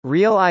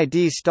Real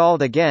ID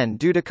stalled again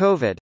due to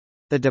COVID.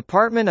 The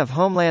Department of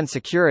Homeland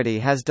Security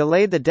has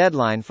delayed the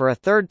deadline for a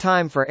third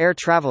time for air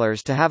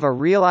travelers to have a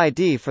Real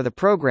ID for the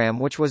program,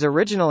 which was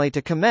originally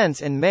to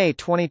commence in May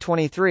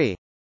 2023.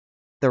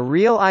 The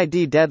Real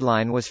ID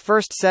deadline was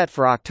first set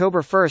for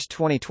October 1,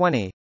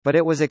 2020, but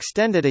it was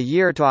extended a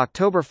year to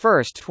October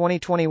 1,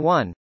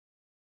 2021.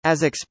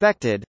 As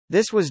expected,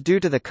 this was due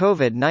to the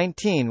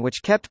COVID-19,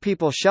 which kept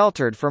people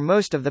sheltered for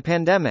most of the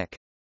pandemic.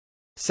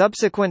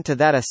 Subsequent to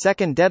that, a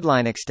second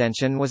deadline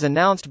extension was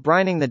announced,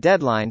 bringing the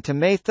deadline to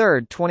May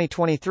 3,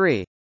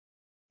 2023.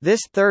 This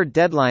third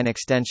deadline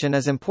extension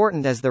is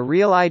important as the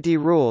Real ID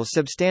rules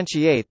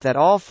substantiate that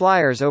all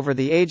flyers over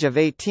the age of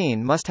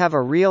 18 must have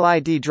a Real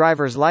ID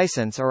driver's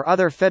license or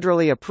other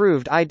federally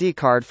approved ID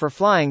card for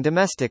flying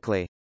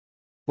domestically.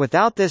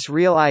 Without this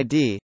Real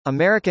ID,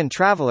 American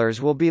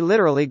travelers will be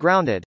literally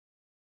grounded.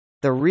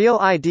 The Real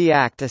ID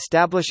Act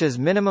establishes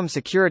minimum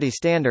security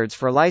standards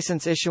for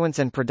license issuance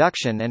and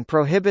production and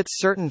prohibits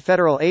certain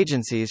federal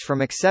agencies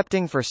from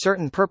accepting for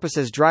certain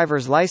purposes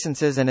driver's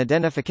licenses and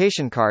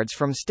identification cards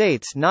from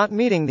states not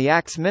meeting the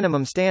Act's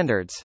minimum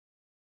standards.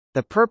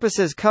 The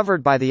purposes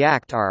covered by the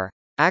Act are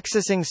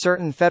accessing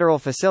certain federal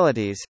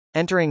facilities,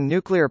 entering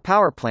nuclear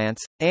power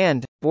plants,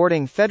 and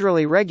boarding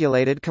federally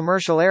regulated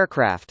commercial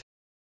aircraft.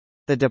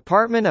 The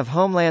Department of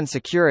Homeland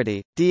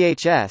Security,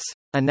 DHS,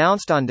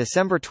 announced on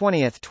December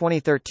 20,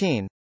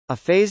 2013, a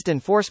phased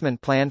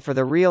enforcement plan for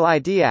the Real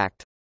ID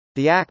Act,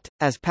 the Act,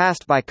 as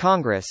passed by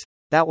Congress,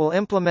 that will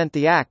implement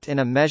the Act in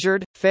a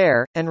measured,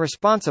 fair, and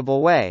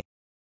responsible way.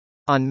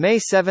 On May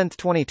 7,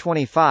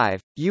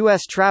 2025,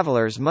 U.S.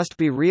 travelers must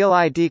be Real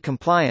ID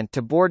compliant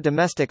to board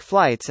domestic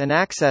flights and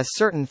access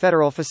certain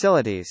federal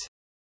facilities.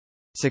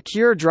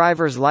 Secure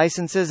driver's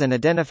licenses and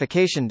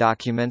identification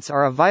documents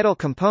are a vital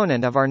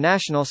component of our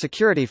national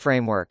security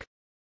framework.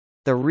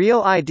 The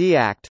Real ID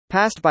Act,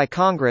 passed by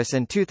Congress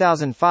in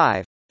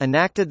 2005,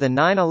 enacted the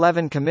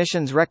 9/11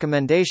 Commission's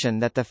recommendation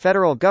that the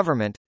federal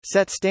government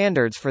set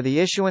standards for the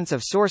issuance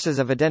of sources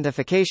of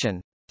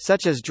identification,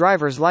 such as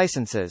driver's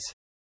licenses.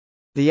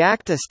 The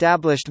Act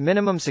established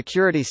minimum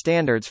security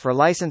standards for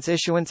license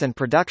issuance and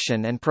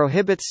production and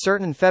prohibits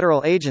certain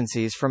federal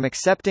agencies from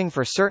accepting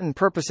for certain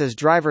purposes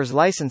driver's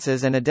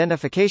licenses and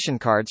identification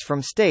cards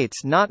from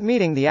states not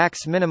meeting the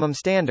Act's minimum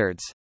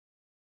standards.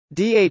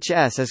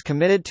 DHS is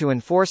committed to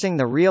enforcing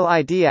the Real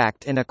ID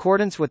Act in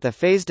accordance with the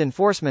phased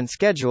enforcement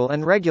schedule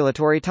and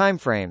regulatory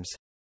timeframes.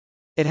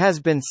 It has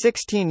been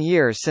 16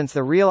 years since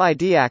the Real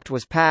ID Act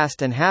was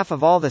passed, and half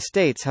of all the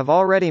states have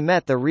already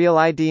met the Real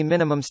ID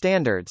minimum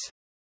standards.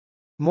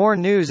 More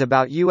news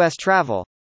about U.S. travel.